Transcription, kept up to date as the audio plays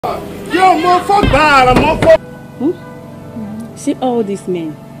See all these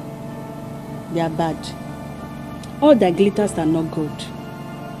men, they are bad. All their glitters are not good.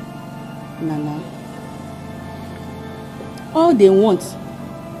 Nana. All they want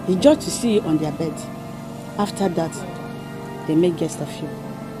is just to see you on their bed. After that, they make guests of you.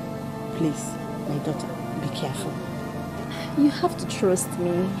 Please, my daughter, be careful. You have to trust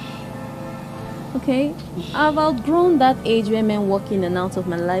me. Okay? I've outgrown that age where men walk in and out of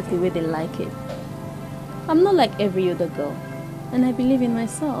my life the way they like it. I'm not like every other girl. And I believe in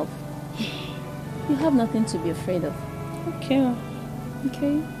myself. You have nothing to be afraid of. Okay.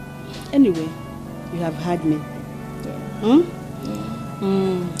 Okay? Anyway, you have had me. Yeah.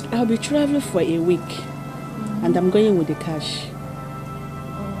 I'll be traveling for a week. And I'm going with the cash.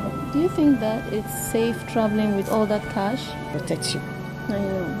 Do you think that it's safe traveling with all that cash? Protect you. I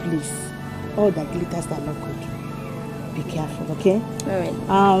know. Please. All that glitters are not good. Be careful, okay? Alright.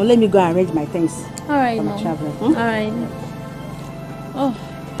 Let me go and arrange my things. Alright, for my Mom. traveling. Alright. Oh.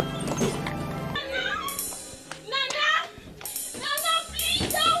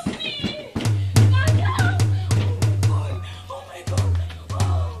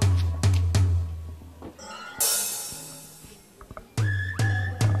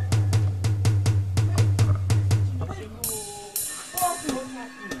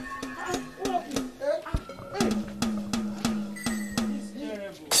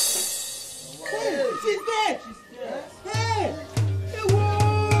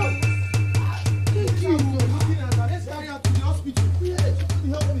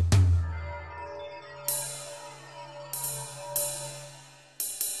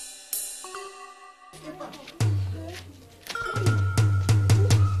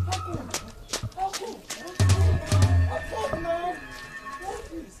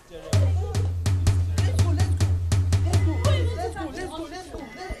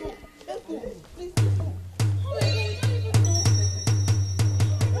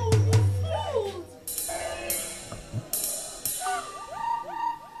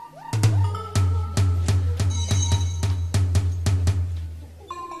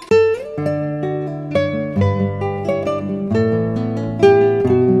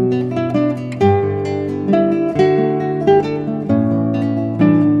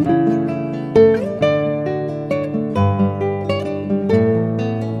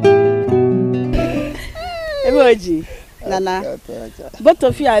 Nana, both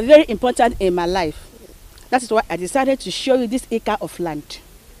of you are very important in my life. That is why I decided to show you this acre of land.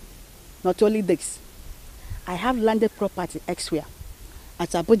 Not only this, I have landed property elsewhere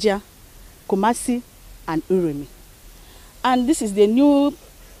at Abuja, Kumasi, and Urumi. And this is the new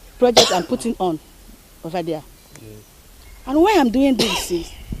project I'm putting on over there. And why I'm doing this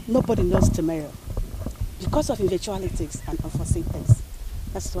is nobody knows tomorrow. Because of eventualities and unforeseen things.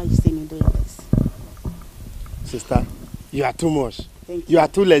 That's why you see me doing this. Sister, you are too much. Thank you are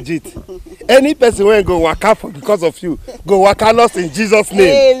too legit. Any person when go waka for because of you, go waka lost in Jesus'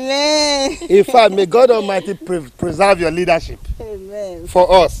 name. Amen. In fact, may God Almighty preserve your leadership. Amen. For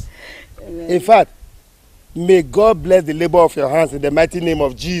us. Amen. In fact, may God bless the labor of your hands in the mighty name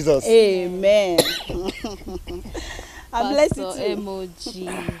of Jesus. Amen. I bless you too. Emoji.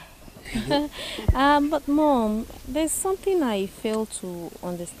 But Mom, there's something I fail to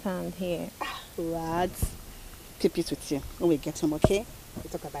understand here. What? Keep it with you when we get home, okay? We'll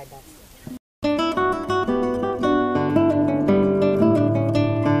talk about that.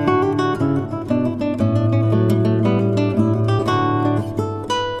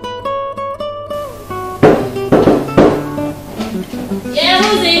 Yeah,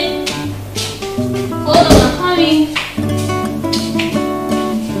 who's it? Hold on, I'm coming.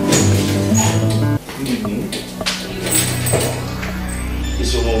 Good evening.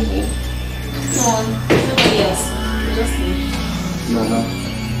 Is your mom home? No one. Nobody else. Just me. Nana,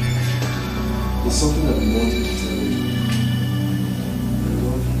 there's something I've been wanting to tell you.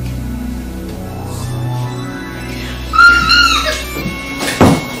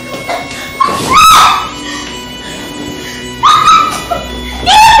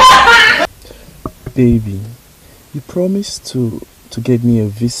 Baby, you promised to get me a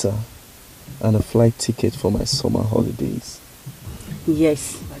visa and a flight ticket for my summer holidays.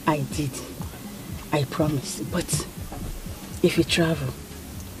 Yes, I did. I promise. But if you travel,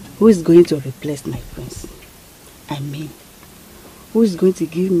 who is going to replace my prince? I mean, who is going to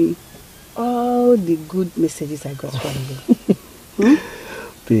give me all the good messages I got from you?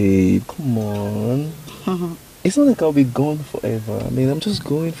 Babe, come on. It's not like I'll be gone forever. I mean, I'm just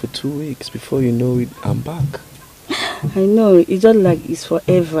going for 2 weeks. Before you know it, I'm back. I know, it's just like it's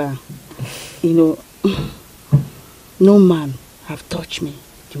forever. You know, no man have touched me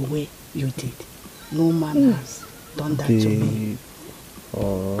the way you did. No man has done that to me.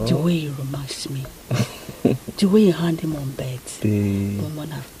 Aww. The way you romance me. The way you hand him on bed.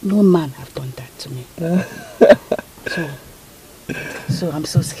 No man have done that to me. So I'm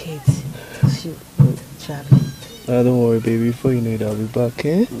so scared of you traveling. Don't worry, baby. Before you know it, I'll be back,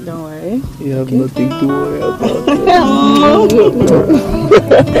 eh? Don't worry. You have nothing to worry about.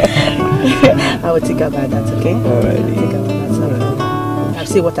 I will think about that, okay? Alrighty. Think about that. Alright. I'll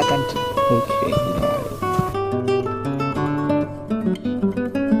see what I can do. Okay.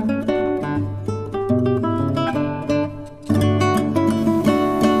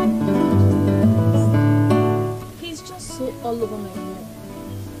 He's just so all over my mom.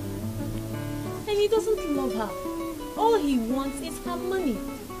 And he doesn't love her. All he wants is her money.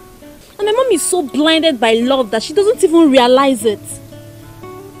 And my mom is so blinded by love that she doesn't even realize it.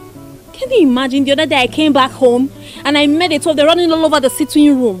 Can you imagine the other day I came back home and I met it, they're running all over the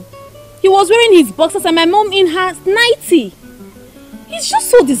sitting room. He was wearing his boxers and my mom in her nightie. He's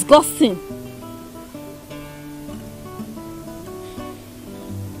just so disgusting.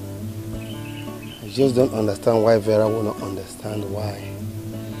 I just don't understand why Vera will not understand why.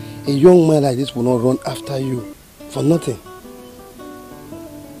 A young man like this will not run after you for nothing.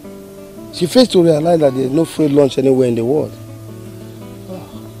 She fails to realize that there is no free lunch anywhere in the world.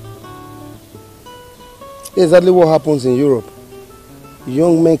 Exactly what happens in Europe.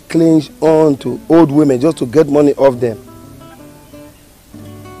 Young men cling on to old women just to get money off them.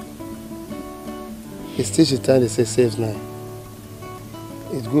 It's still she trying to say saves now.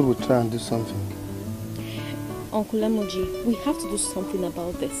 It's good we try and do something. Uncle Emoji, we have to do something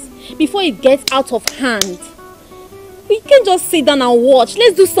about this before it gets out of hand. We can't just sit down and watch.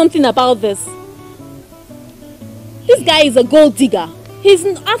 Let's do something about this. This guy is a gold digger. He's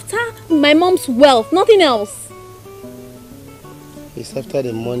after my mom's wealth, nothing else. He's after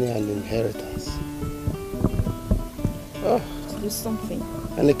the money and the inheritance. Oh. Do something.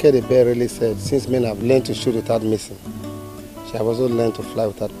 Annika the bear really said, since men have learned to shoot without missing, she have also learned to fly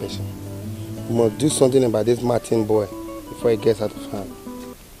without patience. We must do something about this Martin boy before he gets out of hand.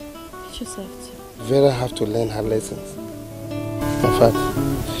 You just have to. Vera have to learn her lessons. In fact, I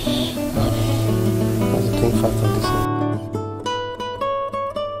have to think fast on this one.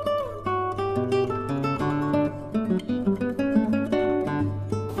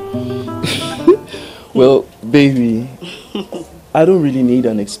 Well, baby, I don't really need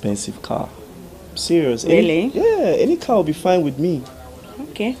an expensive car. Serious. Really? Any car will be fine with me.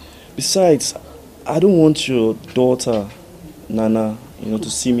 Okay. Besides, I don't want your daughter, Nana, to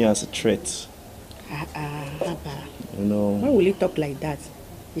see me as a threat. Papa. Why will you talk like that?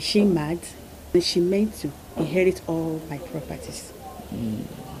 Is she mad? Is she meant to inherit all my properties?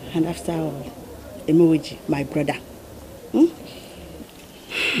 And after all, Emoji, my brother.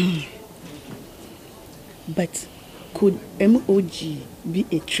 But could MOG be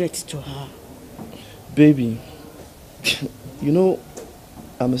a threat to her? Baby,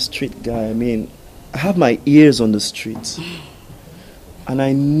 I'm a street guy. I mean, I have my ears on the streets. And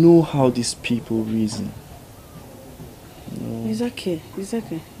I know how these people reason. It's okay. It's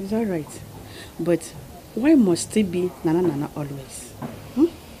alright. But why must it be Nana always?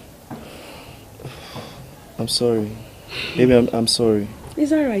 I'm sorry. Baby, I'm sorry.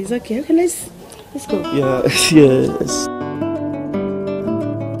 It's alright. It's okay. Okay, let's go. Yeah, yes.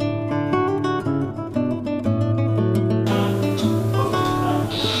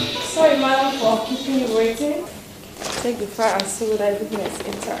 Sorry, madam, for keeping you waiting. Take the file and see whether everything is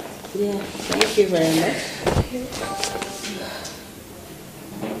intact. Yeah, thank you very much. Okay.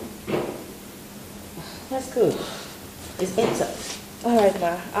 That's good. It's intact. Alright,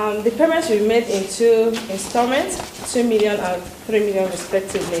 ma. The payments will be made in 2 installments, 2 million and 3 million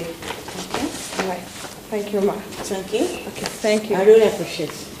respectively. Okay. Alright. Thank you, ma. Thank you. Okay, thank you. I really appreciate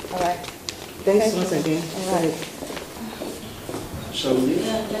it. Alright. Thanks once again. Alright. Shall we?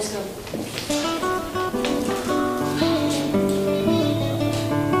 Yeah, let's go.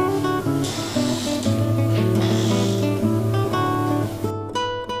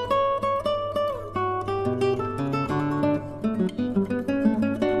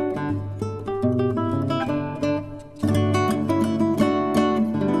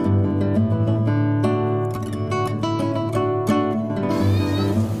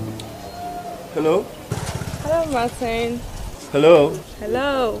 Hello? Hello, Martin. Hello?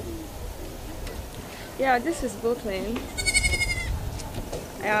 Hello. Yeah, this is Brooklyn.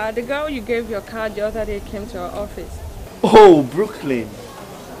 The girl you gave your card the other day came to our office. Oh, Brooklyn.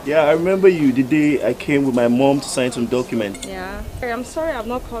 Yeah, I remember you the day I came with my mom to sign some documents. Yeah. Hey, I'm sorry I've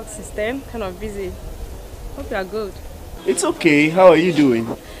not called since then. Kind of busy. Hope you are good. It's okay. How are you doing?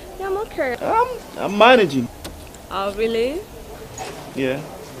 Yeah, I'm okay. I'm managing. Oh, really? Yeah.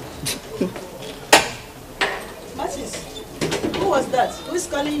 Martins, who was that? Who is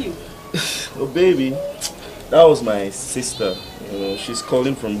calling you? Oh, baby. That was my sister. You know, she's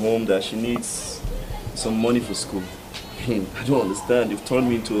calling from home that she needs some money for school. I don't understand. You've turned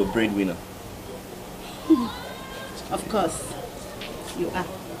me into a breadwinner. Of course, you are.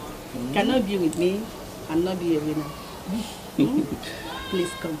 Cannot be with me and not be a winner.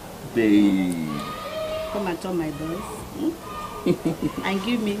 Please come. Babe. Come and tell my boss. And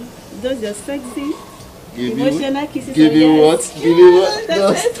give me those your sexy, emotional kisses. Give you what? Give you what?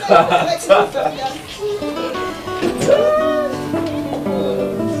 No, stop.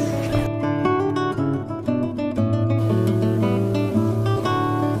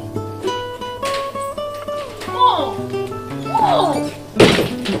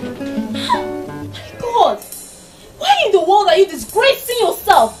 God! Why in the world are you disgracing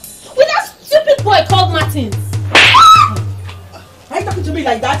yourself with that stupid boy called Martins? Are you talking to me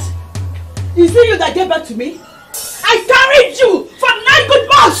like that? Is it you that gave back to me? I carried you for 9 good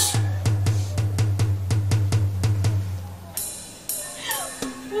months!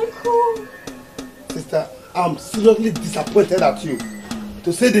 Uncle. Sister, I'm seriously disappointed at you.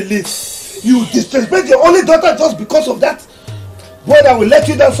 To say the least, you disrespect your only daughter just because of that boy that will let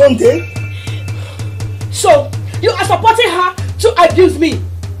you down someday? So, you are supporting her to abuse me,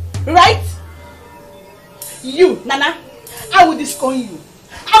 right? You, Nana, I will disown you.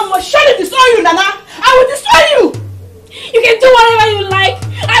 I will surely disown you, Nana. I will destroy you. You can do whatever you like.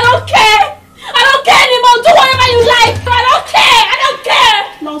 I don't care. I don't care anymore. Do whatever you like. I don't care. I don't care.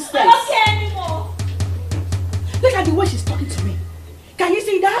 Nonsense. I don't care anymore. Look at the way she's talking to me. Can you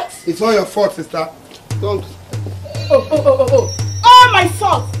see that? It's all your fault, sister. Don't. Oh. All my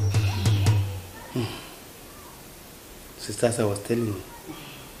fault. Sister, as I was telling you,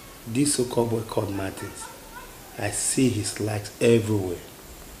 this so-called boy called Martins, I see his likes everywhere.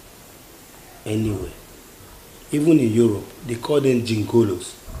 Anyway, even in Europe, they call them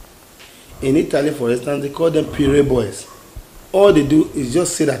jingolos. In Italy, for instance, they call them pire boys. All they do is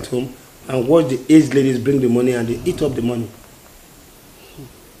just sit at home and watch the aged ladies bring the money and they eat up the money.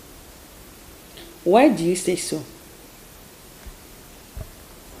 Why do you say so?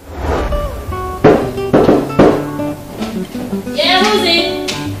 Yeah, who's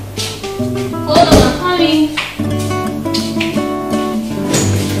it? Hold on, I'm coming.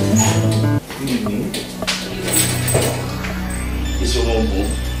 Good evening. Is your mom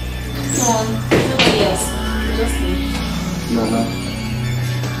home? No, nobody else. Just me. Nana,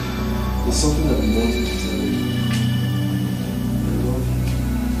 there's something I've been wanting to tell you. I love you.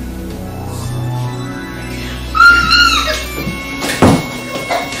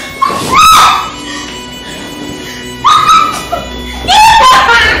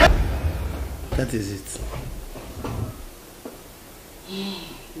 That is it.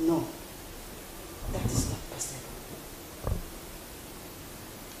 No, that is not possible.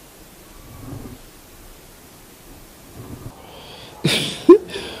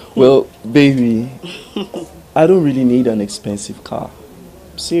 Well, baby, I don't really need an expensive car.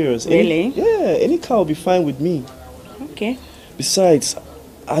 Serious. Really? Any car will be fine with me. Okay. Besides,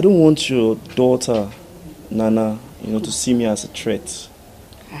 I don't want your daughter, Nana, to see me as a threat.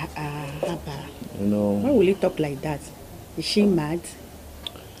 Abba. Why will you talk like that? Is she mad?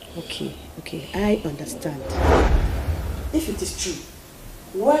 Okay, I understand. If it is true,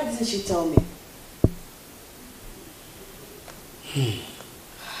 why didn't she tell me?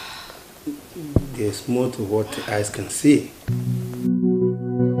 There's more to what the eyes can see.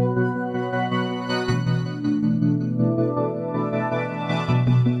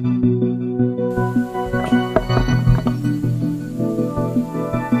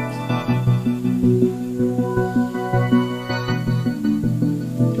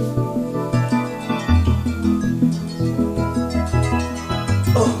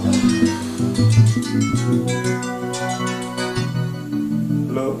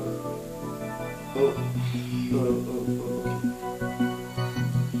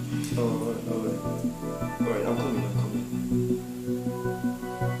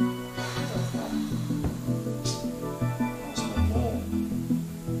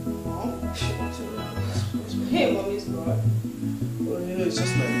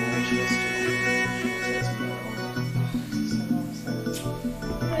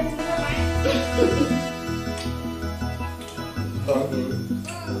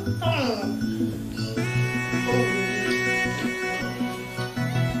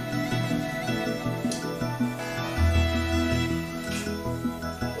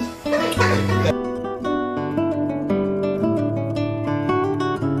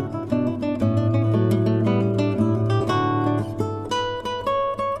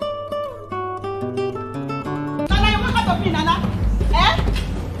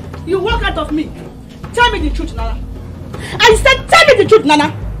 out of me. Tell me the truth, Nana. I said, tell me the truth, Nana.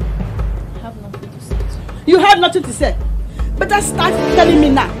 I have nothing to say. You have nothing to say. Better start telling me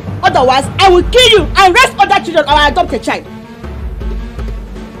now. Otherwise, I will kill you and raise other children or I adopt a child.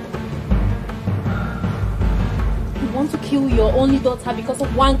 You want to kill your only daughter because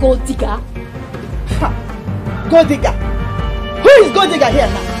of one gold digger? Ha. Gold digger? Who is gold digger here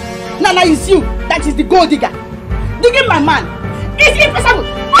now? Nana, it's you. That is the gold digger. Digging my man. Is it possible?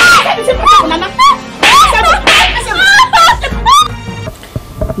 Is it possible, Nana?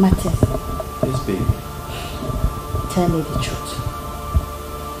 Matthias. Yes, baby. Tell me the truth.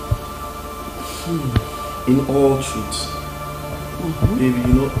 In all truth, baby,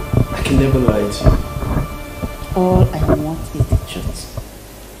 you know, I can never lie to you. All I want is the truth.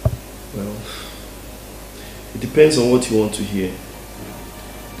 Well, it depends on what you want to hear.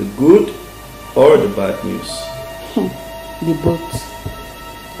 The good or the bad news? The both.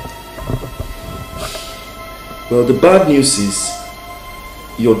 Well, the bad news is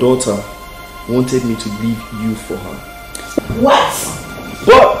your daughter wanted me to leave you for her. What?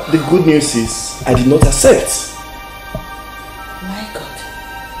 But the good news is I did not accept. My God.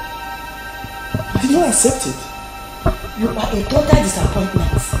 I did not accept it. You are a total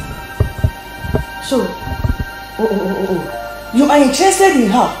disappointment. So, you are interested in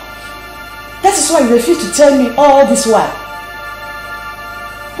her. That is why you refuse to tell me all this while.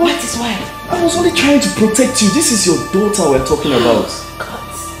 What is why? I was only trying to protect you. This is your daughter we're talking about. God.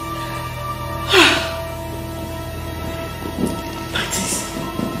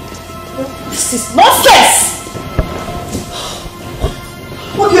 This is nonsense!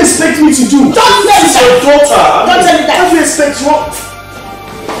 What do you expect me to do? Don't tell me that! Your daughter! Don't tell me that! What do you expect? What?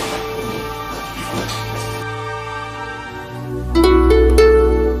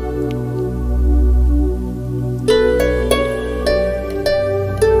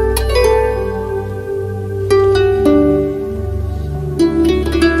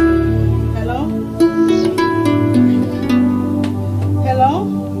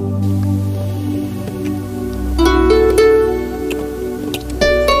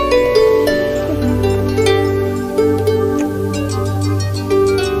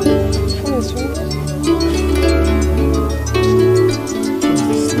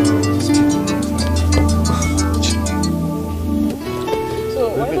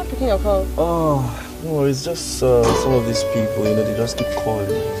 Some of these people, you know, they just keep calling.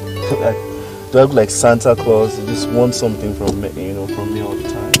 Like, do I look like Santa Claus? They just want something from me, you know, from me all the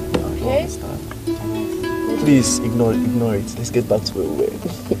time. I don't understand. Please ignore it. Let's get back to where we were.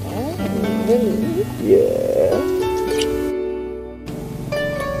 Really? Yeah.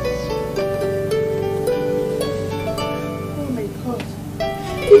 Oh my God.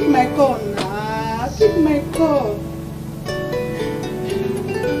 Pick my call now. Pick my call.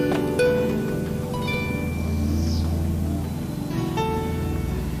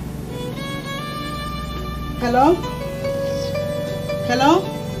 Hello? Hello?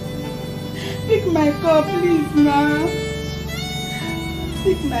 Pick my call, please, now.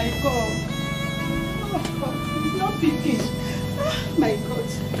 Pick my call. Oh, it's not picking. Oh, my God.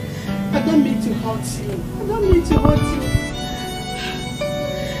 I don't mean to hurt you. I don't mean to hurt you.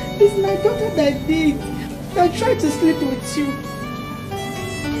 It's my daughter that did. I tried to sleep with you.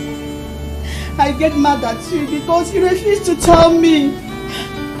 I get mad at you because you refused to tell me.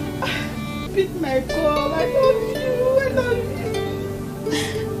 Pick my call. I love you. I love you.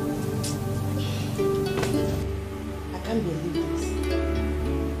 I can't believe this.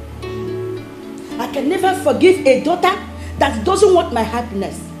 I can never forgive a daughter that doesn't want my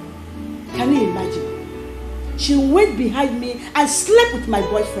happiness. Can you imagine? She went behind me and slept with my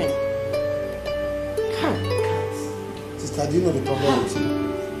boyfriend. Sister, do you know the problem with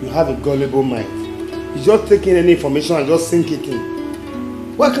you? You have a gullible mind. You just take in any information and just sink it in.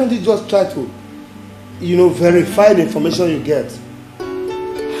 Why can't you just try to, you know, verify the information you get? How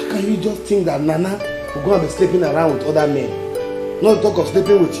can you just think that Nana will go and be sleeping around with other men? Not talk of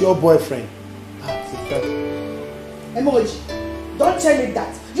sleeping with your boyfriend. Sister. Emoji, don't tell me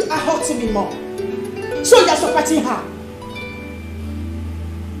that. You are hurting me more. So you are supporting her.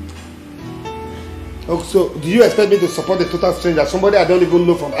 Okay, so do you expect me to support a total stranger, somebody I don't even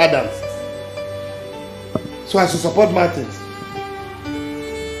know from Adams? So I should support Martins?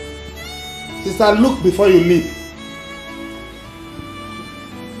 Sister, look before you leap.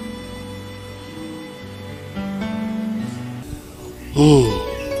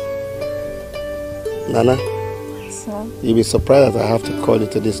 Nana, Sir? you'll be surprised that I have to call you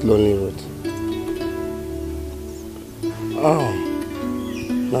to this lonely road. Oh,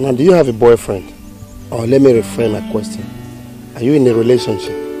 Nana, do you have a boyfriend? Or let me reframe my question. Are you in a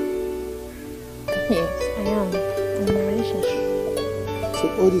relationship? So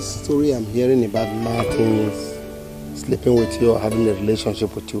all this story I'm hearing about Martins sleeping with you or having a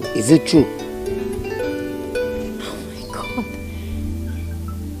relationship with you, is it true? Oh my God.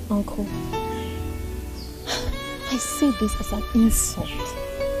 Uncle, I say this as an insult.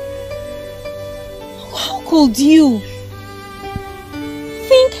 How could you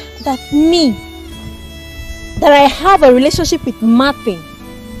think that that I have a relationship with Martin?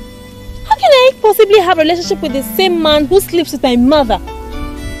 How can I possibly have a relationship with the same man who sleeps with my mother?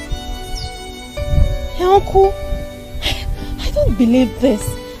 Hey, Uncle, I don't believe this.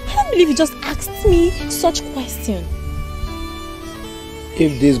 I don't believe you just asked me such question.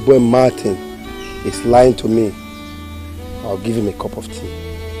 If this boy Martin is lying to me, I'll give him a cup of tea.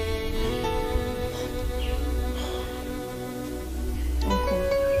 Uncle,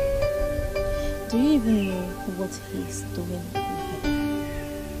 do you even know what he's doing?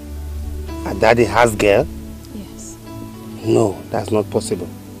 And Daddy has girl? Yes. No, that's not possible.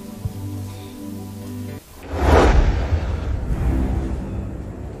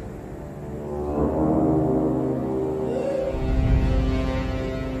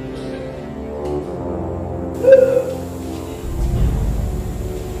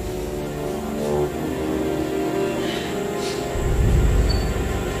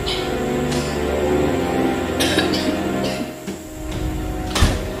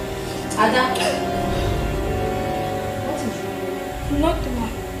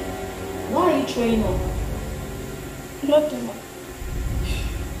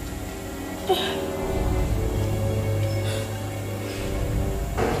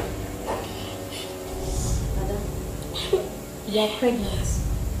 You are pregnant.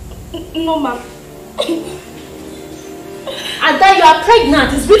 No, ma'am. Ada, you are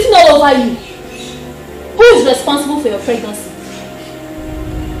pregnant. It's written all over you. Who is responsible for your pregnancy?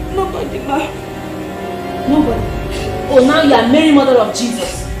 Nobody, ma'am. Nobody. Oh, now you are Mary, mother of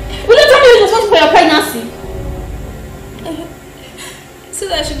Jesus. Will you tell me who is responsible for your pregnancy? So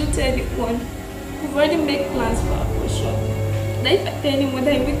that I shouldn't tell anyone. We've already made plans for abortion. That if I tell anyone,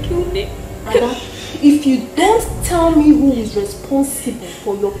 that he will kill me. Ada, if you don't tell me who is responsible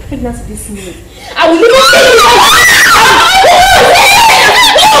for your pregnancy this minute, I will even tell you.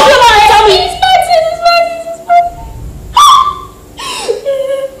 Tell me.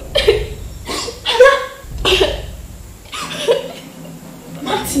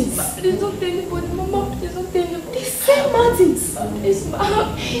 Martins. Please don't tell anybody, Mama. Please don't tell anybody. They say Martins. Please,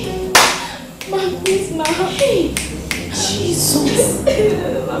 Mama. Mama, please, Mama. Jesus.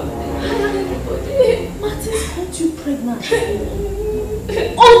 Martins got you pregnant.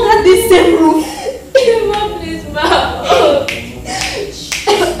 Under the same roof. Mama, please, Mama.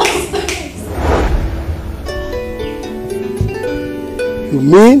 You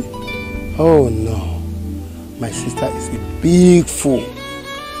mean? Oh no. My sister is a big fool.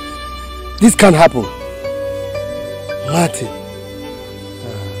 This can't happen. Martin.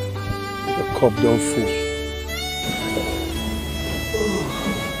 The cup don't fool.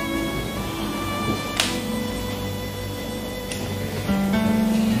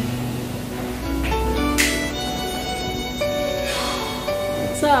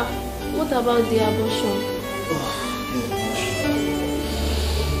 Sir, what about the abortion?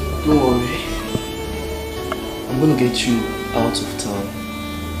 Don't worry. I'm going to get you out of town.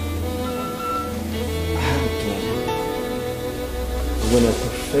 I have a plan. And when I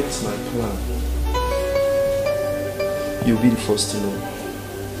perfect my plan, you'll be the first to know.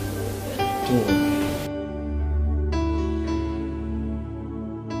 Don't worry.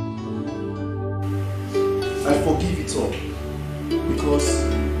 I forgive it all because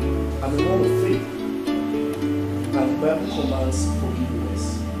I'm a man of faith. And the Bible commands forgiveness.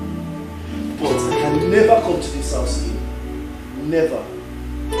 But I can never come to this house again. Never.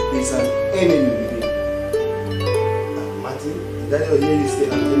 There's an enemy within. Martin, is that your name is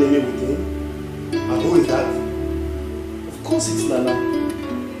an enemy within? And who is that? Of course it's Nana.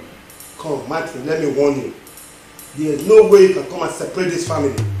 Come, Martin, let me warn you. There is no way you can come and separate this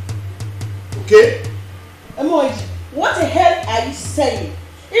family. Okay? Emoji, what the hell are you saying?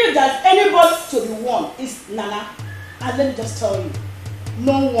 If there's anybody to be warned, it's Nana. And let me just tell you,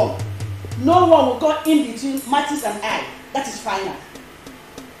 no one will go in between Martins and I. That is final.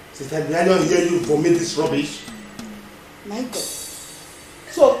 Sister, did I not hear you vomit this rubbish? My God.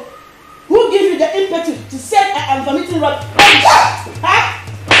 So, who gave you the impetus to say I am vomiting rubbish? Huh?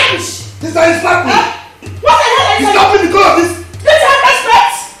 Rubbish! Sister, you slapped me!